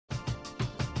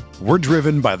We're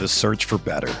driven by the search for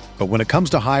better. But when it comes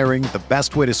to hiring, the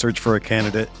best way to search for a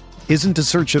candidate isn't to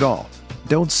search at all.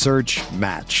 Don't search,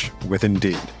 match with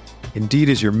Indeed. Indeed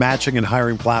is your matching and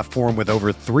hiring platform with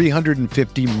over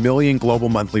 350 million global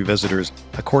monthly visitors,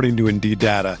 according to Indeed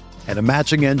data, and a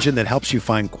matching engine that helps you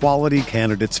find quality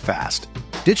candidates fast.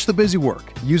 Ditch the busy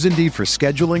work. Use Indeed for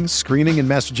scheduling, screening, and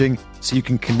messaging so you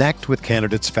can connect with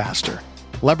candidates faster.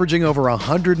 Leveraging over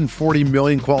 140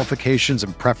 million qualifications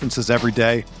and preferences every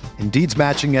day, Indeed's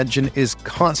matching engine is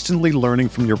constantly learning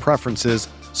from your preferences,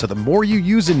 so the more you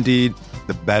use Indeed,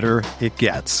 the better it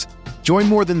gets. Join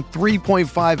more than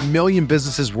 3.5 million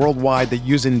businesses worldwide that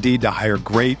use Indeed to hire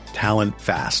great talent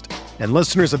fast. And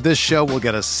listeners of this show will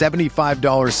get a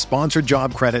 $75 sponsored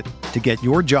job credit to get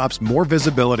your jobs more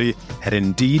visibility at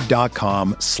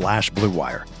Indeed.com/Blue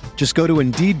Wire. Just go to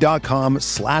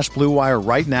Indeed.com/Blue Wire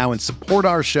right now and support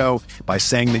our show by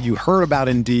saying that you heard about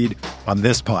Indeed on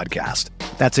this podcast.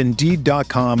 That's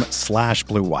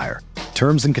Indeed.com/Blue Wire.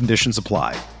 Terms and conditions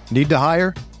apply. Need to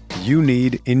hire? You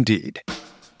need Indeed.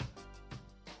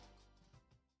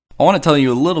 I want to tell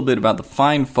you a little bit about the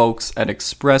fine folks at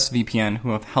ExpressVPN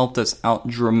who have helped us out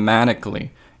dramatically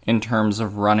in terms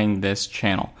of running this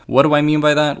channel. What do I mean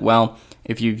by that? Well,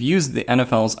 if you've used the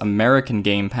NFL's American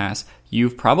Game Pass,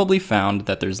 you've probably found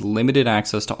that there's limited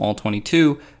access to all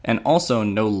 22 and also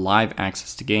no live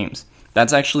access to games.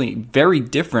 That's actually very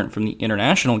different from the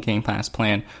International Game Pass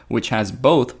plan, which has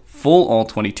both full all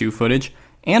 22 footage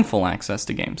and full access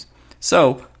to games.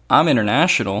 So, I'm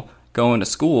international, going to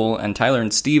school, and Tyler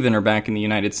and Steven are back in the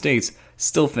United States,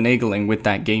 still finagling with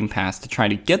that Game Pass to try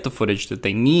to get the footage that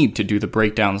they need to do the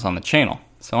breakdowns on the channel.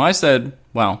 So I said,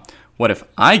 well, what if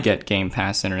I get Game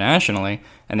Pass internationally,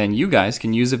 and then you guys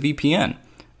can use a VPN?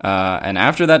 And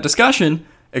after that discussion,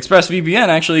 ExpressVPN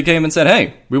actually came and said,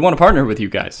 hey, we want to partner with you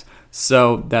guys.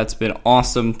 So that's been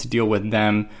awesome to deal with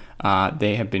them.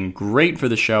 They have been great for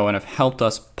the show and have helped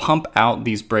us pump out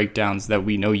these breakdowns that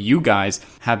we know you guys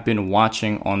have been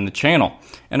watching on the channel.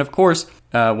 And of course,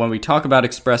 when we talk about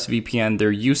ExpressVPN,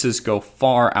 their uses go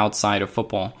far outside of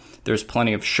football. There's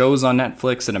plenty of shows on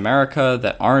Netflix in America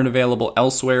that aren't available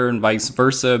elsewhere and vice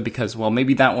versa because, well,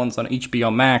 maybe that one's on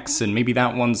HBO Max and maybe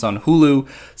that one's on Hulu.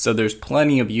 So there's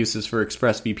plenty of uses for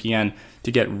ExpressVPN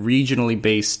to get regionally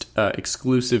based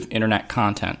exclusive internet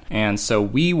content. And so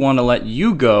we want to let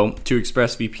you go to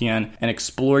ExpressVPN and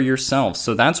explore yourselves.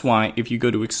 So that's why if you go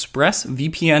to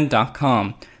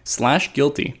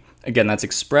expressvpn.com/guilty, again, that's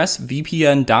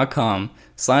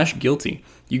expressvpn.com/guilty,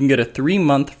 you can get a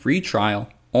 3-month free trial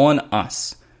on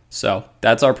us. So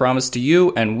that's our promise to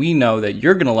you, and we know that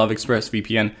you're going to love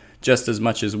ExpressVPN just as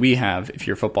much as we have if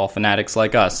you're football fanatics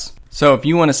like us. So if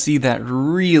you want to see that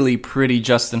really pretty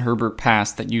Justin Herbert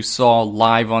pass that you saw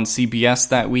live on CBS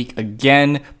that week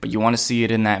again, but you want to see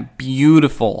it in that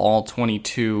beautiful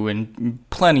all-22 and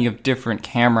plenty of different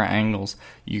camera angles,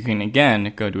 you can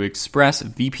again go to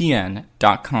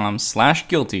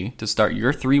expressvpn.com/guilty to start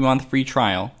your 3-month free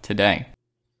trial today.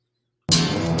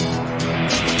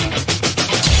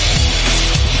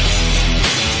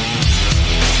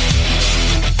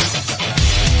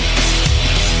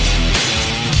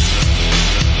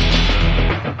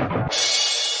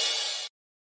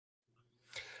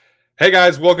 Hey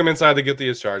guys, welcome inside the Guilty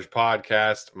as Charged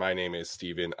podcast. My name is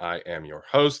Steven. I am your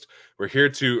host. We're here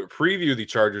to preview the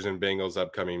Chargers and Bengals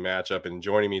upcoming matchup, and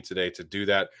joining me today to do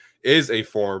that is a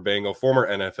former Bengal, former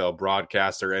NFL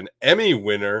broadcaster, an Emmy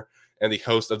winner, and the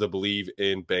host of the Believe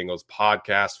in Bengals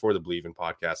podcast for the Believe in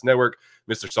Podcast Network,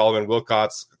 Mr. Solomon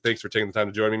Wilcots. Thanks for taking the time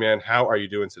to join me, man. How are you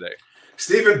doing today?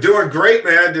 Steven, doing great,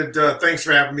 man. And thanks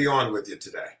for having me on with you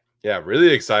today. Yeah,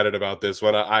 really excited about this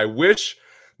one. I wish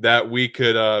that we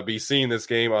could be seeing this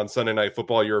game on Sunday Night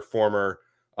Football, your former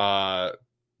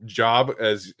job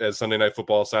as Sunday Night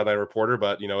Football sideline reporter,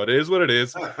 but you know, it is what it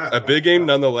is. A big game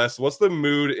nonetheless. What's the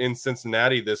mood in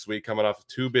Cincinnati this week coming off of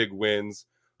 2 big wins,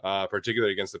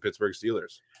 particularly against the Pittsburgh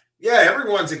Steelers? Yeah,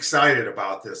 everyone's excited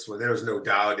about this one. There's no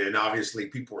doubt. And obviously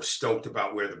people are stoked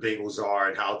about where the Bengals are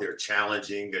and how they're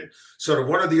challenging and sort of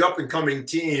one of the up-and-coming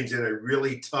teams in a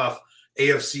really tough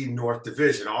AFC North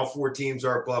division. All 4 teams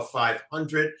are above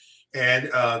 500, and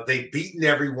they've beaten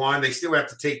everyone. They still have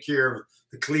to take care of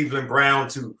the Cleveland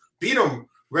Browns, who beat them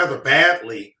rather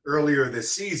badly earlier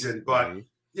this season. But,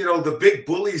 you know, the big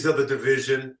bullies of the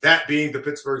division, that being the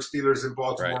Pittsburgh Steelers and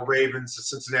Baltimore Ravens, the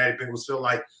Cincinnati Bengals, feel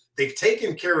like they've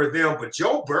taken care of them. But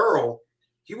Joe Burrow,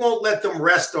 he won't let them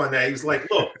rest on that. He's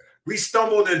like, look, we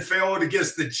stumbled and failed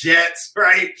against the Jets,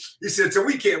 right? He said, so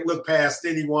we can't look past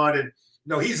anyone. And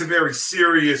no, he's a very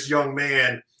serious young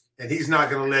man, and he's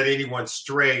not going to let anyone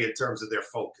stray in terms of their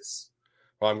focus.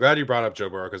 Well, I'm glad you brought up Joe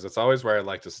Burrow because it's always where I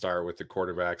like to start with the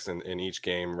quarterbacks in each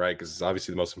game, right? Because it's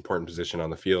obviously the most important position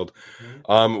on the field.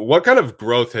 What kind of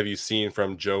growth have you seen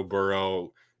from Joe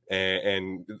Burrow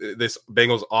and this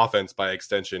Bengals offense by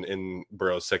extension in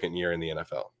Burrow's second year in the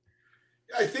NFL?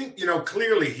 I think,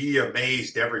 clearly he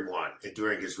amazed everyone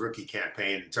during his rookie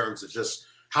campaign in terms of just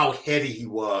how heady he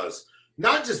was,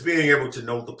 not just being able to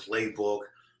know the playbook,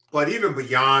 but even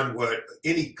beyond what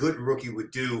any good rookie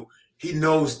would do. He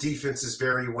knows defenses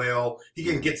very well. He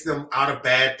can get them out of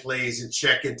bad plays and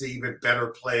check into even better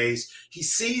plays. He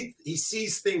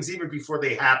sees things even before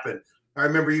they happen. I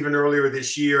remember even earlier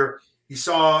this year, he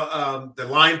saw the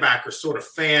linebackers sort of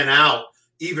fan out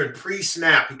even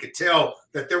pre-snap. He could tell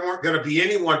that there weren't going to be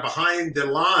anyone behind the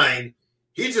line.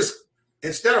 He just,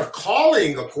 instead of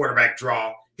calling a quarterback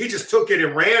draw, he just took it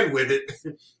and ran with it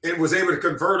and was able to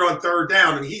convert on third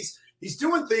down. And he's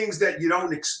doing things that you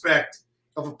don't expect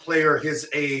of a player his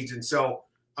age. And so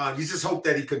you just hope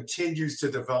that he continues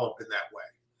to develop in that way.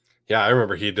 Yeah, I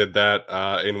remember he did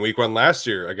that in week 1 last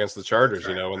year against the Chargers,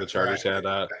 when the Chargers had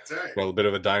a little bit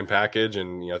of a dime package.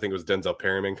 And, I think it was Denzel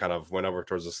Perryman kind of went over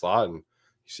towards the slot, and you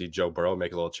see Joe Burrow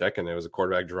make a little check, and it was a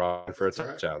quarterback draw for a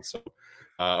touchdown. So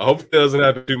hopefully it doesn't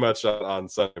happen too much on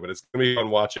Sunday, but it's going to be fun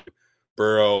watching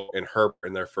Burrow and Herbert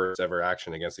in their first ever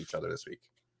action against each other this week.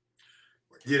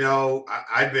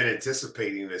 I've been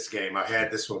anticipating this game. I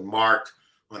had this one marked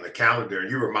on the calendar, and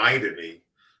you reminded me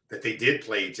that they did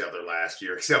play each other last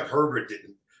year, except Herbert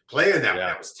didn't play in that one.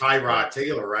 That was Tyrod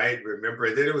Taylor, right? Remember,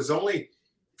 and then it was only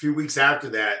a few weeks after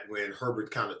that when Herbert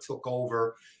kind of took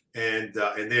over. And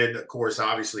then, of course,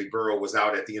 obviously Burrow was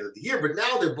out at the end of the year. But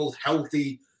now they're both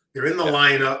healthy. They're in the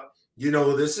lineup.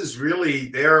 This is really,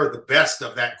 they're the best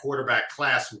of that quarterback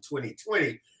class from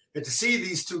 2020. And to see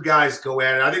these two guys go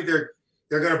at it, I think they're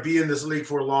going to be in this league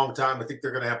for a long time. I think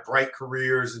they're going to have bright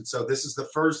careers. And so this is the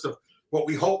first of what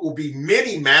we hope will be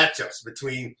many matchups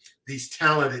between these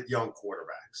talented young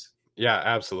quarterbacks. Yeah,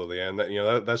 absolutely. And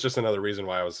that's just another reason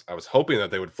why I was hoping that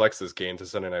they would flex this game to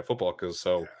Sunday Night Football, because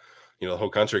the whole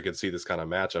country could see this kind of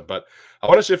matchup. But I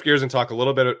want to shift gears and talk a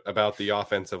little bit about the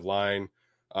offensive line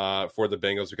for the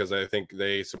Bengals, because I think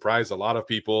they surprised a lot of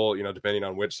people, depending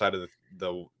on which side of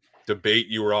the debate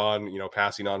you were on,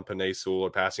 passing on Penei Sewell or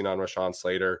passing on Rashawn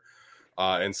Slater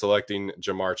and selecting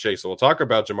Jamar Chase. So we'll talk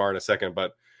about Jamar in a second,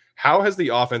 but how has the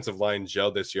offensive line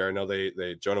gelled this year? I know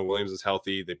they Jonah Williams is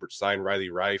healthy. They signed Riley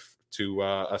Reiff to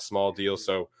a small deal.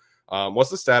 So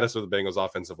what's the status of the Bengals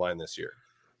offensive line this year?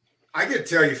 I can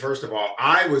tell you, first of all,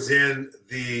 I was in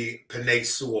the Penei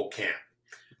Sewell camp.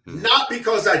 Not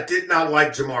because I did not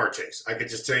like Jamar Chase. I could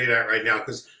just tell you that right now,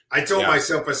 because I told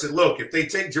myself, I said, look, if they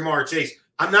take Jamar Chase,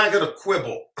 I'm not going to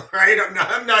quibble, right?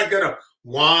 I'm not going to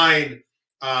whine.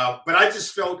 But I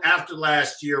just felt after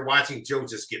last year, watching Joe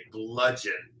just get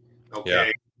bludgeoned,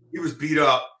 he was beat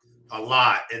up a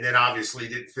lot, and then obviously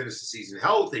didn't finish the season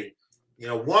healthy.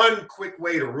 One quick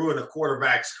way to ruin a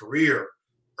quarterback's career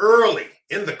early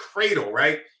in the cradle,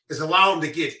 right, is allow them to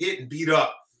get hit and beat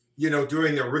up,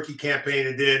 during their rookie campaign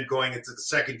and then going into the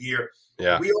second year.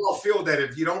 Yeah. We all feel that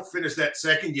if you don't finish that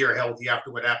second year healthy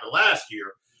after what happened last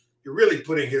year, you're really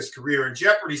putting his career in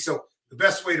jeopardy. So the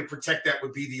best way to protect that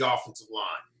would be the offensive line.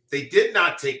 They did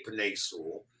not take Penei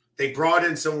Sewell. They brought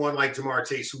in someone like Jamar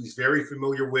Chase, who he's very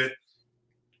familiar with,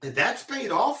 and that's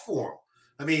paid off for him.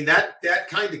 I mean, that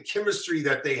kind of chemistry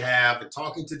that they have, and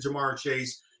talking to Jamar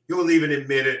Chase, he'll even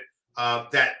admit it,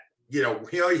 that,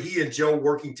 he and Joe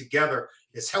working together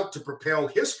has helped to propel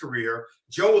his career.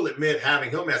 Joe will admit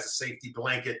having him as a safety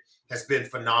blanket has been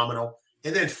phenomenal.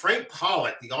 And then Frank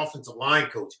Pollock, the offensive line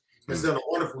coach, has done a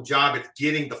wonderful job at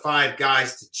getting the 5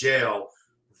 guys to gel.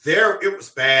 It was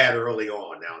bad early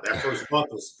on now. That first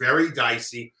month was very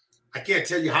dicey. I can't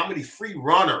tell you how many free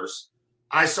runners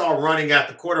I saw running at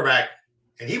the quarterback,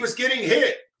 and he was getting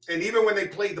hit. And even when they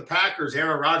played the Packers,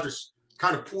 Aaron Rodgers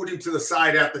kind of pulled him to the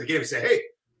side after the game and said, hey,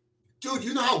 dude,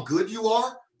 you know how good you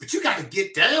are, but you got to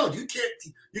get down. You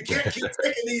can't keep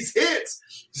taking these hits.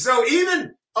 So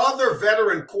even other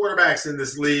veteran quarterbacks in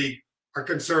this league are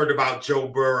concerned about Joe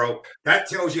Burrow. That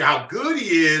tells you how good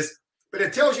he is, but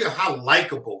it tells you how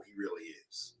likable he really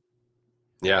is.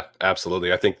 Yeah,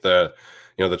 absolutely. I think the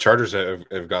Chargers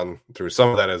have gone through some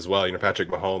of that as well. Patrick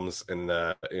Mahomes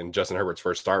in Justin Herbert's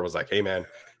first start was like, hey, man,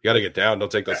 you got to get down.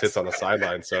 Don't take those hits on the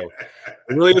sideline. So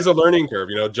it really is a learning curve.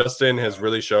 Justin has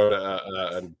really showed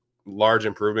a large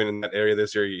improvement in that area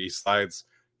this year. He slides,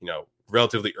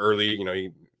 relatively early.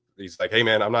 He's like, hey,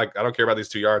 man, I don't care about these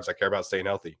 2 yards. I care about staying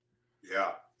healthy.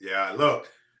 Yeah.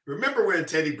 Look, remember when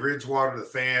Teddy Bridgewater, the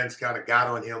fans kind of got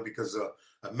on him because of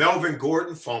a Melvin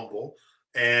Gordon fumble,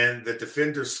 and the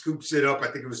defender scoops it up. I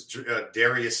think it was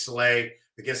Darius Slay.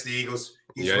 against the Eagles.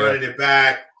 He's running it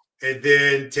back, and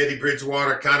then Teddy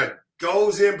Bridgewater kind of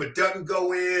goes in but doesn't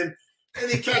go in,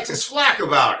 and he catches flack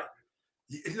about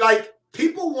it. Like,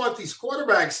 people want these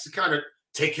quarterbacks to kind of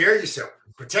take care of yourself,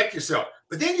 protect yourself,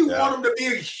 but then you want them to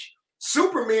be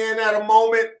Superman at a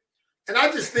moment. And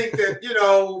I just think that,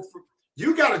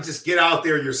 you got to just get out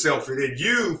there yourself, and then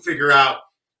you figure out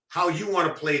how you want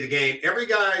to play the game. Every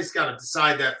guy's got to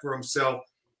decide that for himself.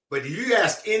 But if you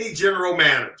ask any general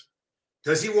manager,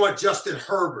 does he want Justin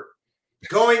Herbert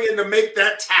going in to make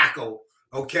that tackle,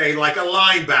 okay, like a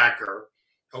linebacker,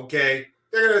 okay?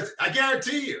 They're going to, I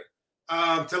guarantee you,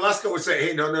 Telesco would say,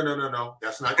 hey, no,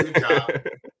 that's not your job.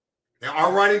 Now,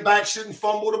 our running back shouldn't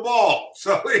fumble the ball.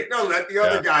 So, let the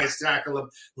other guys tackle him,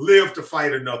 live to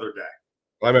fight another day.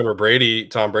 I remember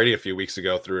Tom Brady a few weeks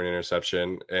ago threw an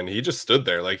interception, and he just stood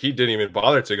there. Like, he didn't even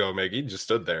bother to go he just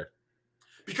stood there.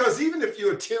 Because even if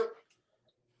you attempt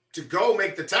to go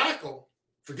make the tackle,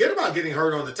 forget about getting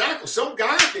hurt on the tackle. Some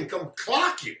guy can come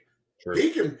clock you. True.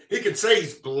 He can say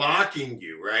he's blocking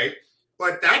you, right?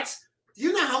 But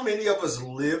you know how many of us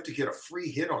live to get a free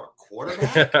hit on a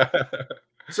quarterback?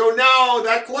 So now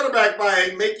that quarterback,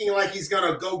 by making like he's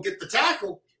going to go get the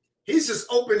tackle, he's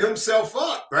just opened himself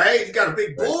up, right? He got a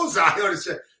big bullseye on his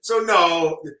chest. So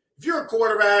no, if you're a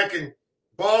quarterback and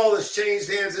ball has changed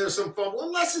hands, there's some fumble,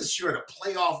 unless you're in a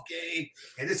playoff game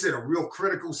and it's in a real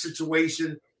critical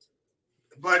situation.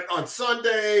 But on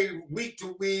Sunday, week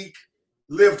to week,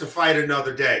 live to fight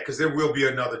another day, because there will be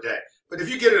another day. But if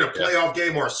you get in a playoff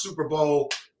game or a Super Bowl,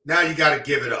 now you got to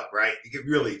give it up, right? You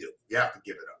really do. You have to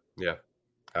give it up. Yeah,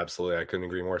 absolutely. I couldn't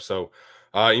agree more. So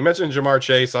you mentioned Jamar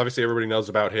Chase. Obviously, everybody knows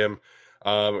about him.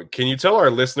 Can you tell our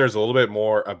listeners a little bit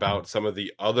more about some of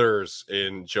the others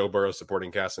in Joe Burrow's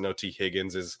supporting cast? I know T.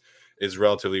 Higgins is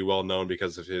relatively well known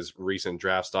because of his recent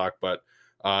draft stock, but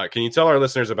can you tell our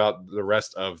listeners about the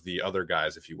rest of the other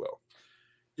guys, if you will?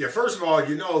 Yeah, first of all,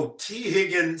 T.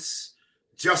 Higgins,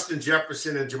 Justin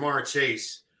Jefferson, and Jamar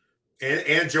Chase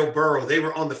and Joe Burrow, they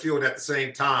were on the field at the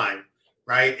same time,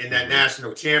 right, in that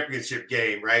national championship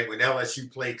game, right, when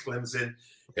LSU played Clemson.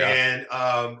 Yeah.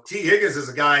 And T. Higgins is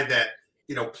a guy that,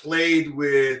 played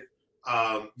with,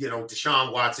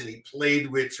 Deshaun Watson. He played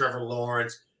with Trevor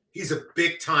Lawrence. He's a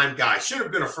big-time guy. Should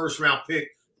have been a first-round pick.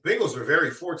 The Bengals were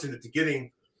very fortunate to get him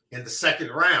in the second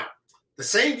round. The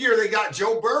same year they got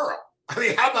Joe Burrow. I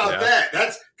mean, how about that?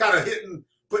 That's kind of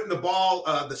putting the ball,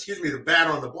 the bat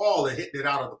on the ball and hitting it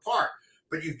out of the park.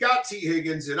 But you've got T.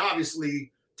 Higgins, and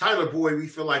obviously Tyler Boyd, we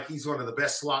feel like he's one of the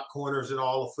best slot corners in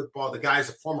all of football. The guy's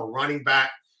a former running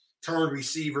back turned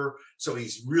receiver, so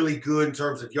he's really good in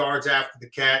terms of yards after the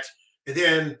catch. And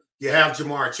then you have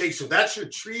Jamar Chase. So that's your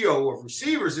trio of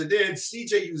receivers. And then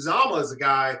C.J. Uzomah is a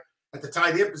guy at the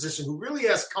tight end position who really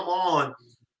has come on,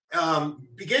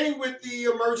 beginning with the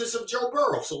emergence of Joe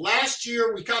Burrow. So last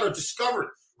year we kind of discovered,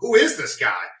 who is this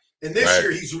guy? And this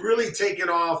year he's really taken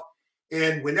off.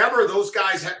 And whenever those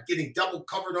guys are getting double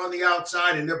covered on the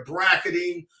outside and they're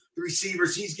bracketing the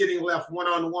receivers, he's getting left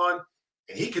one-on-one,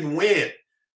 and he can win.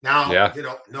 Now,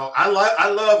 I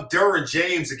love Derwin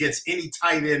James against any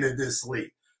tight end in this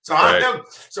league. So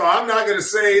I'm not going to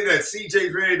say that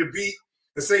CJ's ready to beat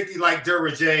a safety like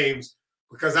Derwin James,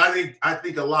 because I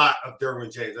think a lot of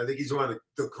Derwin James. I think he's one of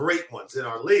the great ones in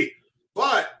our league.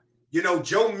 But,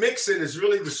 Joe Mixon is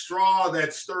really the straw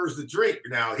that stirs the drink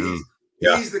now.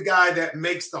 He's the guy that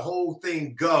makes the whole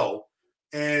thing go.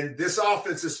 And this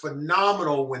offense is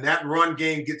phenomenal when that run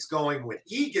game gets going. When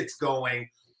he gets going,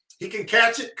 he can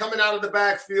catch it coming out of the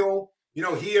backfield.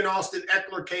 He and Austin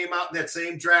Eckler came out in that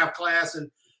same draft class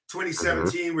in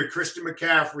 2017 with Christian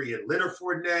McCaffrey and Leonard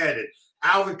Fournette and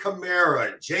Alvin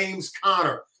Kamara and James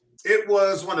Conner. It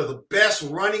was one of the best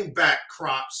running back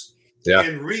crops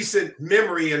in recent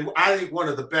memory, and I think one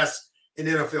of the best in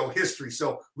NFL history.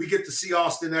 So we get to see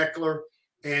Austin Eckler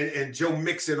and Joe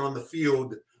Mixon on the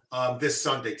field this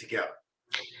Sunday together.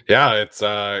 Yeah, it's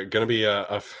going to be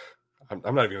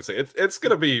I'm not even going to say it. It's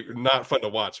going to be not fun to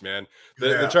watch, man.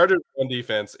 The Chargers' run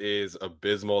defense is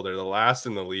abysmal. They're the last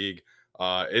in the league.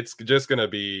 It's just going to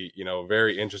be,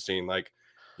 very interesting. Like,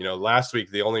 last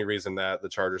week, the only reason that the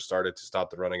Chargers started to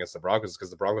stop the run against the Broncos is because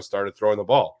the Broncos started throwing the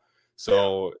ball.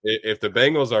 So if the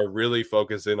Bengals are really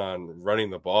focused in on running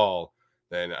the ball,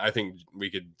 then I think we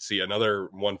could see another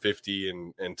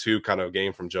 150 and 2 kind of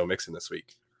game from Joe Mixon this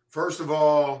week. First of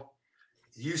all,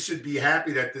 you should be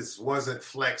happy that this wasn't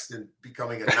flexed and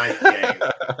becoming a night game,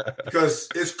 because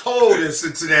it's cold in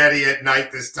Cincinnati at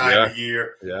night this time of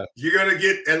year. Yeah. You're going to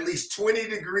get at least 20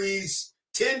 degrees,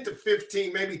 10 to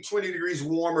 15, maybe 20 degrees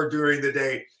warmer during the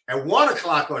day at 1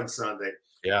 o'clock on Sunday.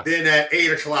 than at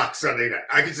 8 o'clock Sunday night.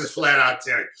 I can just flat out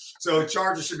tell you. So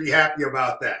Chargers should be happy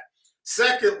about that.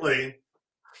 Secondly,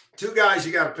 two guys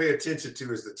you got to pay attention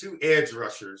to is the two edge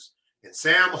rushers, and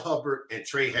Sam Hubbard and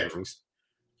Trey Hendricks.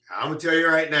 I'm going to tell you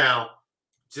right now,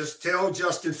 just tell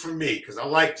Justin from me, because I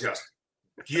like Justin,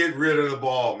 get rid of the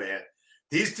ball, man.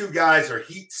 These two guys are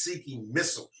heat-seeking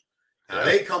missiles. Now,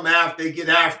 they come after, they get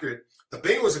after it. The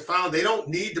Bengals have found they don't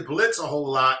need to blitz a whole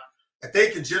lot, that they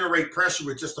can generate pressure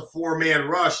with just a four-man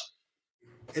rush.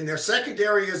 And their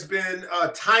secondary has been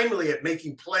timely at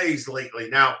making plays lately.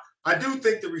 Now, I do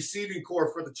think the receiving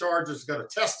corps for the Chargers is going to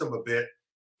test them a bit.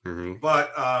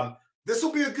 But this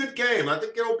will be a good game. I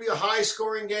think it'll be a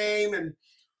high-scoring game, and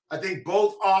I think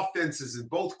both offenses and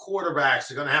both quarterbacks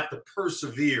are going to have to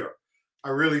persevere. I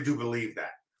really do believe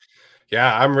that.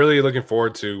 Yeah, I'm really looking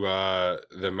forward to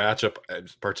the matchup,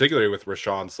 particularly with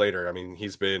Rashawn Slater. I mean,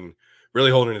 he's been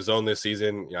really holding his own this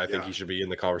season. I think he should be in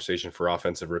the conversation for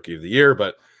Offensive Rookie of the Year,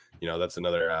 but, that's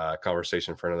another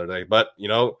conversation for another day. But,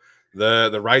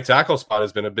 the right tackle spot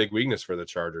has been a big weakness for the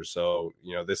Chargers. So,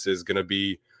 this is going to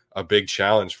be a big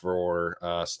challenge for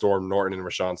Storm Norton and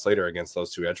Rashawn Slater against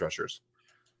those two edge rushers.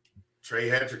 Trey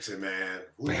Hendrickson, man.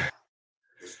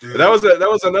 That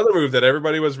was another move that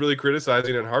everybody was really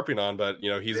criticizing and harping on, but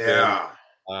he's been.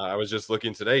 I was just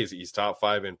looking today; he's top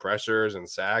 5 in pressures and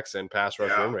sacks and pass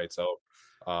rush win rate. So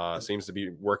seems to be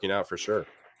working out for sure.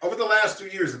 Over the last 2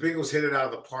 years, the Bengals hit it out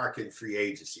of the park in free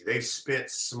agency. They've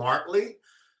spent smartly.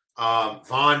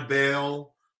 Von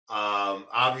Bell,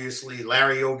 obviously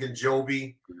Larry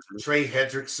Ogunjobi, Trey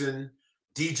Hendrickson,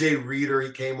 DJ Reader.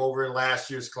 He came over in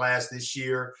last year's class. This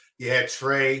year, you had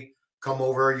Trey come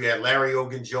over. You had Larry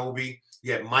Ogunjobi.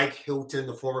 You had Mike Hilton,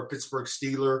 the former Pittsburgh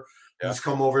Steeler, who's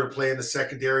come over to play in the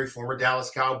secondary, former Dallas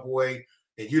Cowboy,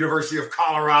 and University of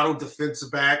Colorado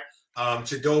defensive back,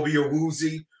 Chidobe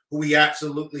Awuzie, who we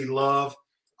absolutely love.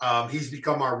 He's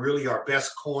become our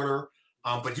best corner.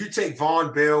 But you take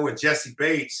Von Bell and Jesse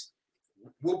Bates,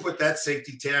 we'll put that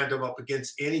safety tandem up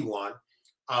against anyone.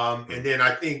 And then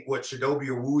I think what Chidobe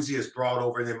Awuzie has brought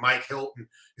over, and then Mike Hilton,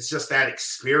 is just that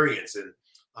experience and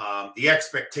the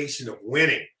expectation of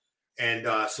winning. And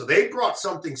so they brought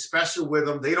something special with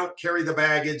them. They don't carry the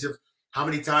baggage of how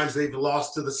many times they've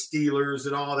lost to the Steelers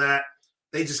and all that.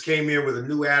 They just came in with a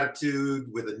new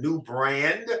attitude, with a new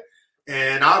brand.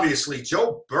 And obviously,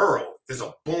 Joe Burrow is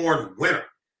a born winner.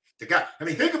 The guy,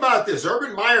 think about this.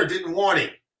 Urban Meyer didn't want him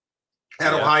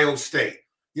at Ohio State.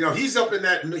 He's up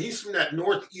in he's from that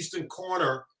northeastern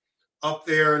corner up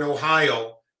there in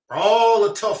Ohio, where all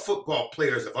the tough football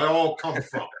players have all come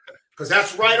from. Because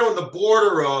that's right on the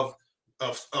border of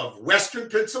Western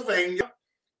Pennsylvania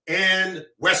and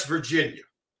West Virginia.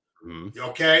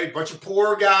 Okay? Bunch of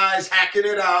poor guys hacking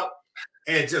it out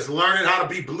and just learning how to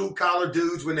be blue-collar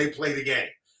dudes when they play the game.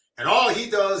 And all he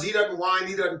does, he doesn't whine,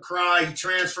 he doesn't cry, he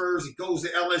transfers, he goes to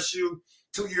LSU.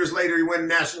 2 years later, he won a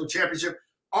national championship.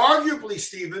 Arguably,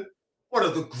 Stephen, one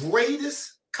of the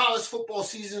greatest college football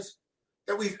seasons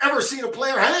that we've ever seen a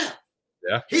player have.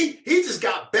 Yeah. He just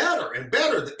got better and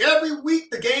better. Every week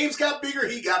the games got bigger,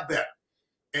 he got better.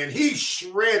 And he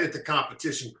shredded the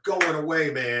competition going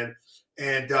away, man.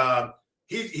 And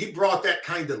he brought that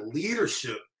kind of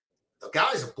leadership. The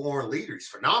guy's a born leader. He's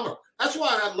phenomenal. That's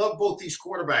why I love both these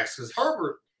quarterbacks, because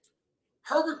Herbert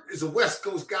is a West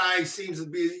Coast guy. He seems to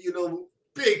be,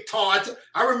 big, tall.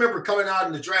 I remember coming out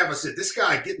in the draft, I said, this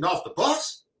guy getting off the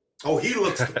bus? Oh, he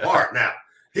looks the part now.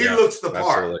 He looks the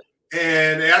part. Absolutely.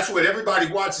 And that's what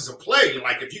everybody watches a play.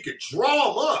 Like, if you could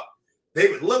draw them up,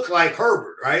 they would look like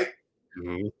Herbert, right?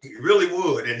 He really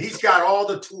would. And he's got all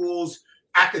the tools,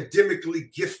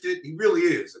 academically gifted. He really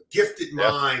is a gifted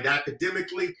mind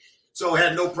academically. So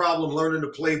had no problem learning the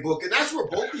playbook. And that's where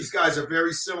both these guys are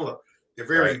very similar. They're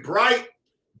very bright.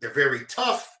 They're very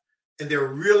tough. And they're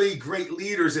really great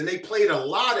leaders. And they played a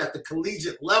lot at the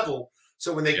collegiate level.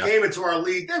 So when they came into our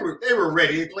league, they were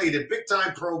ready. They played in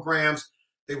big-time programs.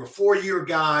 They were 4-year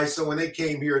guys. So when they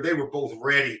came here, they were both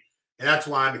ready. And that's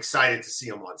why I'm excited to see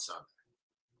them on Sunday.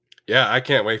 Yeah, I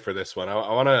can't wait for this one. I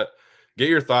want to get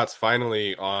your thoughts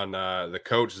finally on the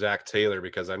coach, Zach Taylor,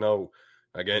 because I know,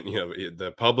 again,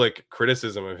 the public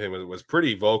criticism of him was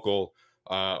pretty vocal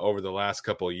over the last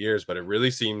couple of years, but it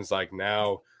really seems like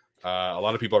now a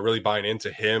lot of people are really buying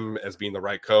into him as being the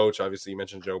right coach. Obviously, you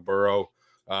mentioned Joe Burrow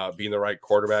being the right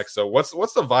quarterback. So what's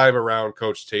the vibe around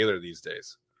Coach Taylor these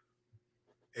days?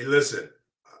 Hey, listen,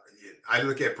 I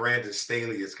look at Brandon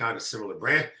Staley as kind of similar.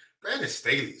 Brandon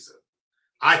Staley's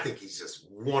I think he's just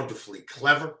wonderfully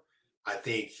clever. I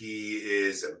think he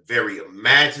is very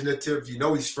imaginative.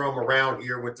 He's from around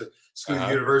here, went to school,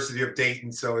 University of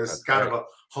Dayton, so it's kind of a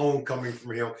homecoming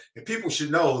from him. And people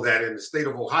should know that in the state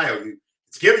of Ohio,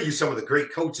 it's giving you some of the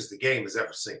great coaches the game has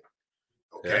ever seen.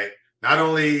 Okay, not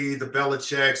only the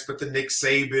Belichicks, but the Nick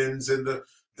Sabans and the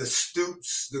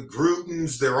Stoops, the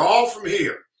Grudens. They're all from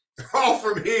here. They're all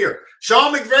from here.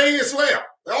 Sean McVay as well.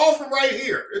 They're all from right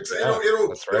here.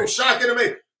 It'll shock you to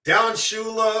me. Don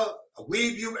Shula,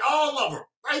 Weeb, all of them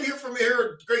right here from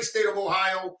here, great state of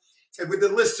Ohio. And the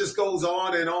list just goes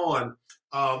on and on.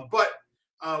 But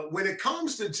when it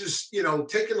comes to just,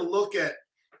 taking a look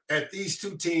at these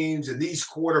two teams and these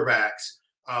quarterbacks,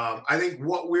 I think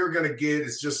what we're going to get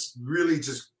is just really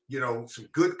some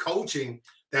good coaching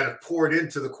that have poured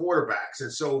into the quarterbacks.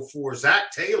 And so for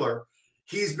Zach Taylor,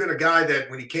 he's been a guy that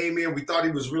when he came in, we thought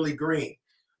he was really green.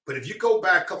 But if you go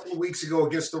back a couple of weeks ago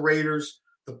against the Raiders,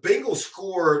 the Bengals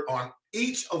scored on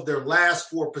each of their last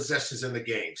 4 possessions in the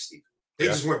game, Steve. They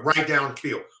just went right down the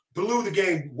field, blew the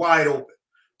game wide open.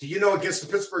 Do you know against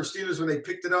the Pittsburgh Steelers when they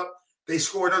picked it up, they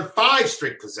scored on 5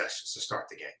 straight possessions to start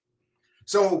the game.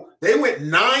 So they went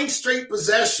 9 straight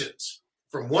possessions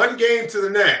from one game to the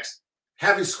next,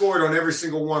 having scored on every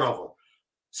single one of them.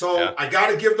 So I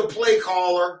got to give the play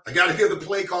caller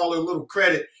a little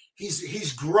credit.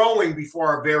 He's growing before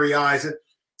our very eyes. And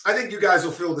I think you guys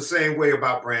will feel the same way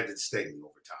about Brandon Staley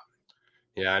over time.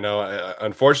 Yeah, I know.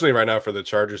 Unfortunately, right now for the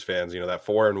Chargers fans, that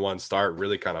 4-1 start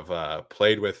really kind of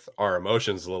played with our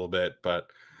emotions a little bit, but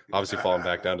obviously falling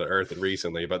back down to earth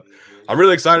recently. But I'm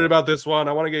really excited about this one.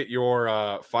 I want to get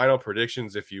your final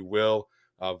predictions, if you will,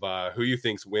 of who you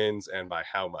think wins and by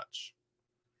how much.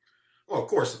 Well, of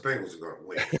course, the Bengals are going to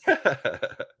win.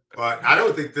 But I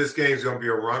don't think this game's going to be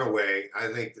a runaway. I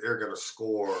think they're going to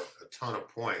score a ton of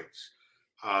points.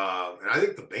 And I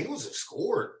think the Bengals have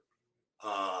scored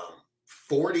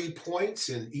 40 points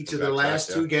in each of their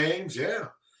last 2 games. Yeah.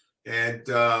 And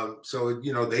so,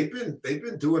 they've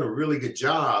been doing a really good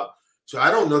job. So I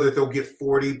don't know that they'll get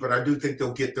 40, but I do think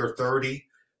they'll get their 30.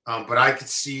 But I could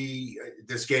see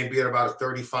this game being about a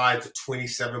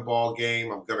 35-27 ball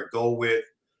game. I'm going to go with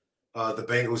the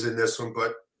Bengals in this one.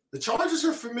 But the Chargers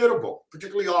are formidable,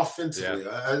 particularly offensively.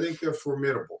 Yeah. I think they're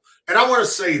formidable. And I want to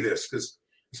say this because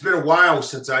it's been a while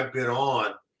since I've been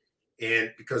on.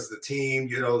 And because the team,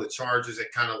 the Chargers had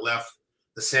kind of left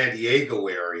the San Diego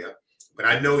area. But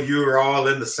I know you're all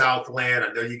in the Southland.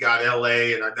 I know you got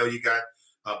LA, and I know you got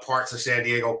parts of San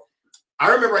Diego. I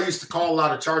remember I used to call a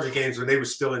lot of Charger games when they were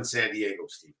still in San Diego,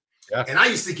 Steve. Yeah. And I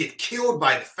used to get killed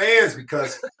by the fans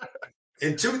because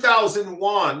in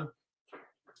 2001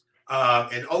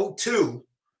 and 2002,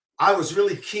 I was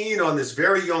really keen on this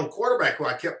very young quarterback who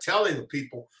I kept telling the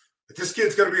people that this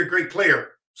kid's going to be a great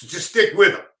player, so just stick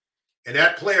with him. And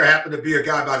that player happened to be a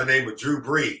guy by the name of Drew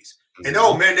Brees. And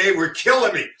oh man, they were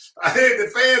killing me. I had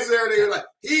the fans there. They were like,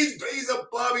 "He's a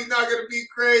bum. He's not going to be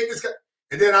great." This guy.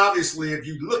 And then obviously, if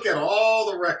you look at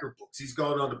all the record books, he's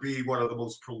gone on to be one of the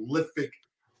most prolific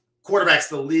quarterbacks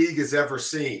the league has ever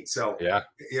seen. So,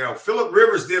 Phillip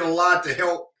Rivers did a lot to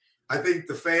help. I think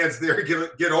the fans there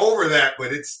get over that,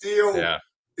 but it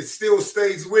still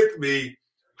stays with me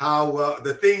how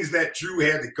the things that Drew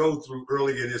had to go through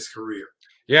early in his career.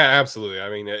 Yeah, absolutely. I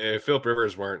mean, if Phillip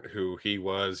Rivers weren't who he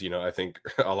was, I think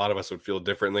a lot of us would feel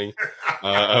differently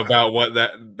about what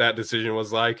that decision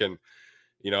was like. And,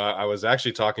 I was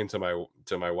actually talking to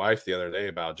my wife the other day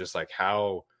about just like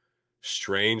how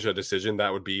strange a decision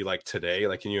that would be like today.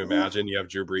 Like, can you imagine you have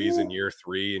Drew Brees in year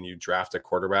 3 and you draft a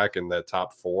quarterback in the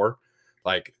top 4?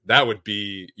 Like that would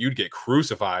be, you'd get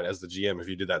crucified as the GM if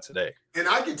you did that today. And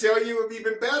I can tell you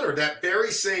even better, that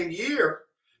very same year,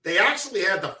 they actually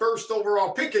had the first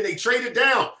overall pick and they traded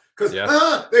down because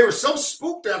they were so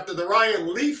spooked after the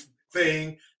Ryan Leaf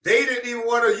thing. They didn't even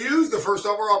want to use the first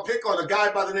overall pick on a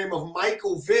guy by the name of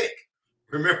Michael Vick.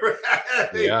 Remember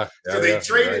that? They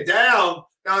traded down.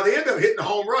 Now they ended up hitting a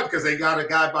home run because they got a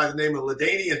guy by the name of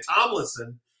LaDainian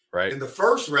Tomlinson in the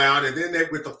first round. And then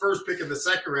with the first pick in the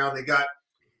second round,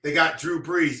 they got Drew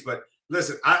Brees. But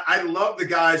listen, I love the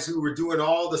guys who were doing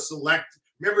all the select.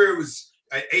 Remember it was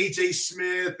A.J.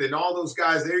 Smith and all those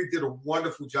guys. They did a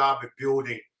wonderful job at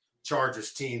building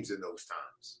Chargers teams in those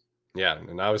times. Yeah,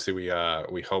 and obviously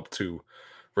we hope to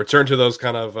return to those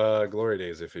kind of glory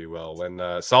days, if you will.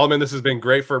 And Solomon, this has been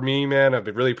great for me, man. I've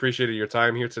really appreciated your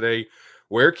time here today.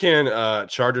 Where can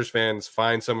Chargers fans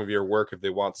find some of your work if they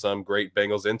want some great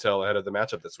Bengals intel ahead of the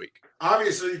matchup this week?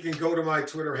 Obviously, you can go to my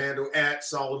Twitter handle at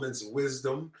Solomon's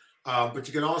Wisdom. But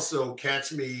you can also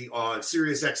catch me on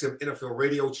SiriusXM NFL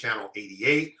Radio Channel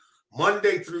 88,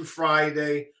 Monday through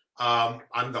Friday.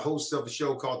 I'm the host of a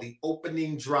show called The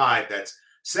Opening Drive. That's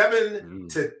 7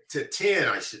 to 10,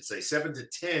 I should say, 7 to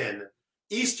 10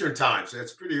 Eastern time. So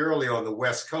that's pretty early on the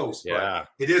West Coast. Yeah.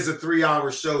 But it is a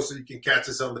 3-hour show, so you can catch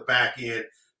us on the back end.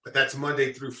 But that's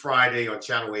Monday through Friday on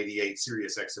Channel 88,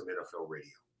 Sirius XM NFL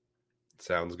Radio.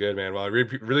 Sounds good, man. Well, I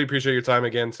really appreciate your time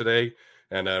again today,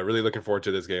 and really looking forward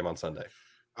to this game on Sunday.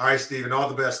 All right, Stephen, all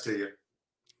the best to you.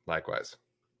 Likewise.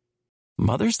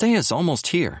 Mother's Day is almost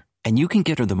here, and you can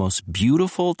get her the most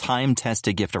beautiful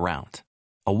time-tested gift around.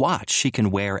 A watch she can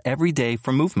wear every day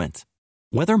from Movement.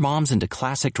 Whether mom's into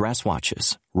classic dress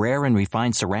watches, rare and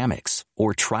refined ceramics,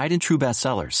 or tried and true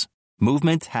bestsellers,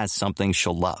 Movement has something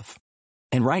she'll love.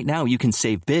 And right now you can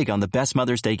save big on the best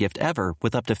Mother's Day gift ever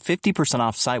with up to 50%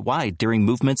 off site-wide during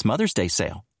Movement's Mother's Day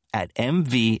sale at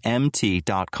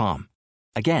MVMT.com.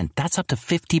 Again, that's up to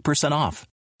 50% off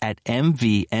at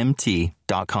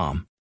MVMT.com.